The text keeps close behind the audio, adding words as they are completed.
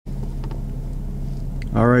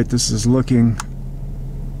Alright, this is looking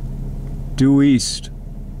due east.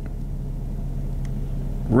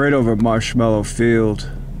 Right over Marshmallow Field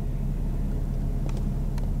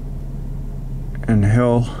and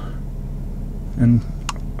hill. And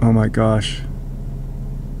oh my gosh.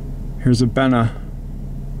 Here's a Benna.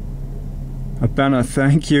 A Benna,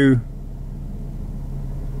 thank you.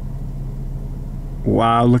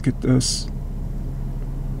 Wow, look at this.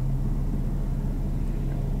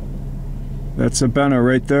 That's a Benna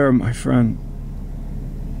right there, my friend.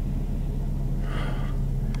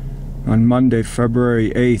 On Monday,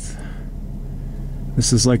 February 8th.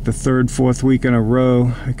 This is like the third, fourth week in a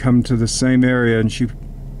row I come to the same area and she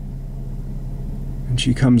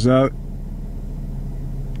comes out.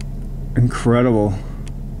 Incredible.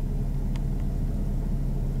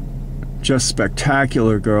 Just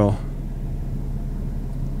spectacular, girl.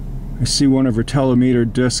 I see one of her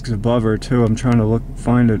telemeter discs above her too. I'm trying to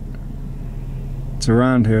find it. It's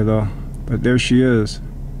around here though, but there she is.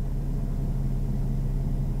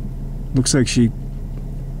 Looks like she,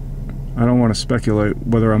 I don't want to speculate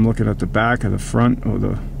whether I'm looking at the back or the front or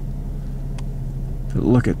but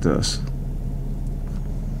look at this.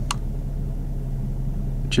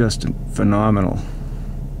 Just phenomenal.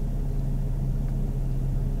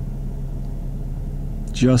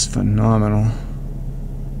 Just phenomenal.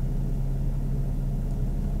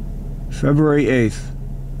 February 8th,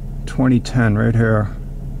 2010, right here.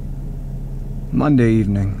 Monday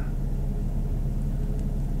evening.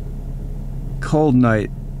 Cold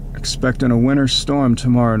night. Expecting a winter storm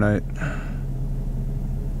tomorrow night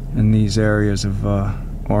in these areas of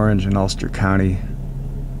Orange and Ulster County,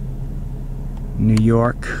 New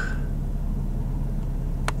York.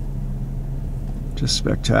 Just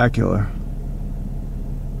spectacular.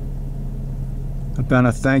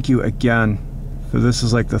 Benna, thank you again. For this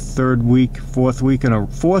is like the fourth week in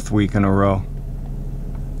a row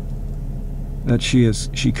that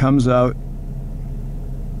she comes out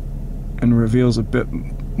and reveals a bit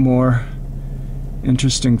more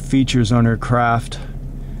interesting features on her craft.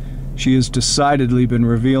 She has decidedly been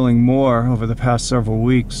revealing more over the past several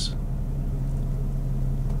weeks.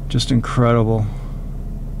 Just incredible.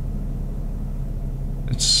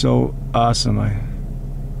 It's so awesome.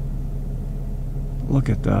 Look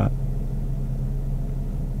at that.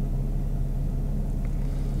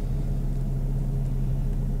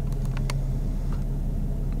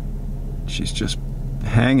 She's just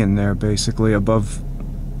hanging there basically above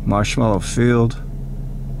Marshmallow Field.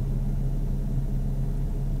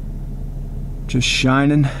 Just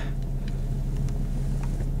shining.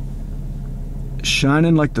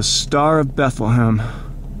 Shining like the Star of Bethlehem.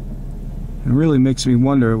 It really makes me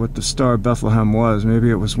wonder what the Star of Bethlehem was. Maybe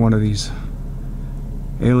it was one of these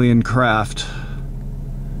alien craft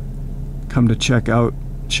come to check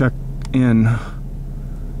in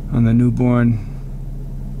on the newborn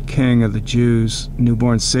King of the Jews,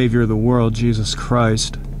 newborn Savior of the world, Jesus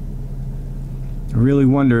Christ. I really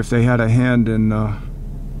wonder if they had a hand in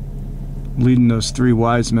leading those three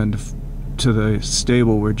wise men to the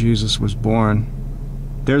stable where Jesus was born.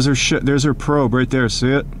 There's her probe right there.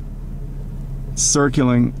 See it? It's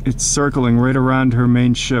circling right around her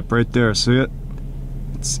main ship right there. See it?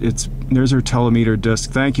 There's her telemeter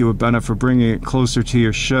disc. Thank you, Benna, for bringing it closer to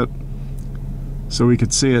your ship so we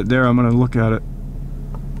could see it. There, I'm gonna look at it.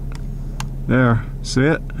 There, see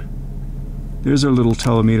it? There's our little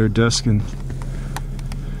telemeter disc, and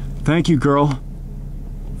thank you, girl,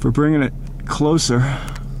 for bringing it closer.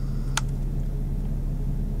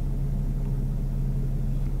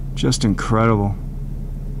 Just incredible.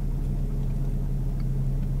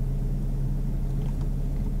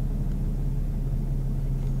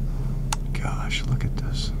 Gosh, look at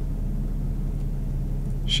this.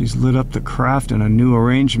 She's lit up the craft in a new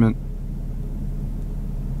arrangement.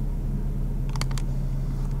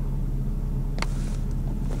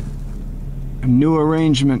 A new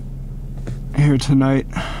arrangement here tonight.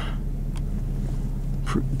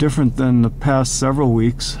 Different than the past several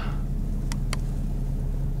weeks.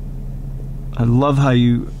 I love how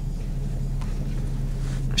you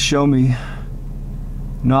show me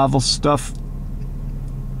novel stuff,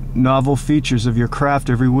 novel features of your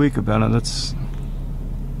craft every week, Benna. That's,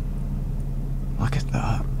 look at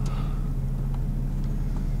that.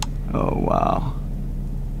 Oh wow.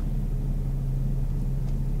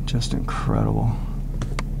 Just incredible.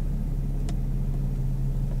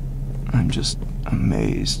 I'm just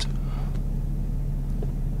amazed.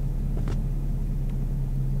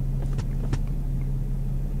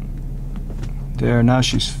 There, now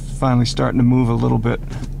she's finally starting to move a little bit.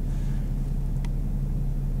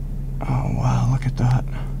 Oh wow, look at that.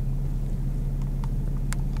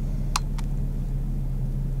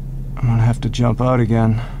 have to jump out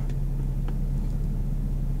again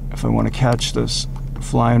if I want to catch this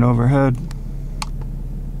flying overhead.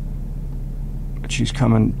 But she's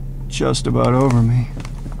coming just about over me.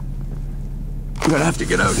 I'm gonna have to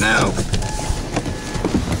get out now.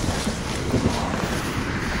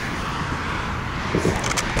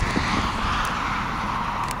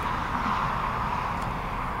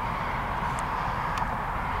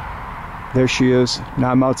 There she is.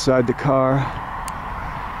 Now I'm outside the car,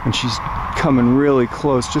 and she's coming really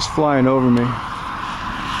close, just flying over me.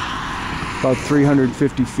 About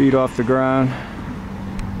 350 feet off the ground.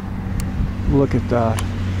 Look at that.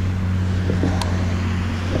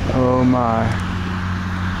 Oh my.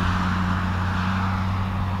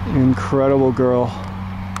 Incredible girl.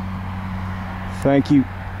 Thank you.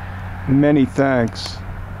 Many thanks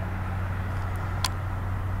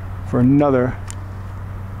for another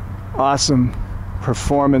awesome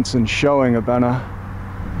performance and showing of Anna,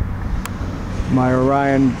 my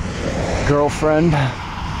Orion girlfriend,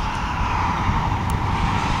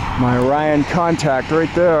 my Orion contact right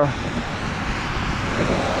there.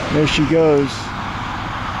 There she goes.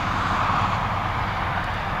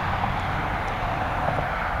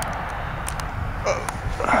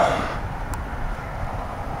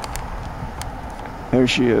 There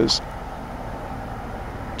she is.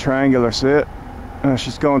 Triangular, see it?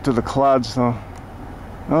 She's going through the clouds though.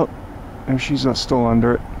 Oh, there she's still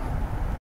under it.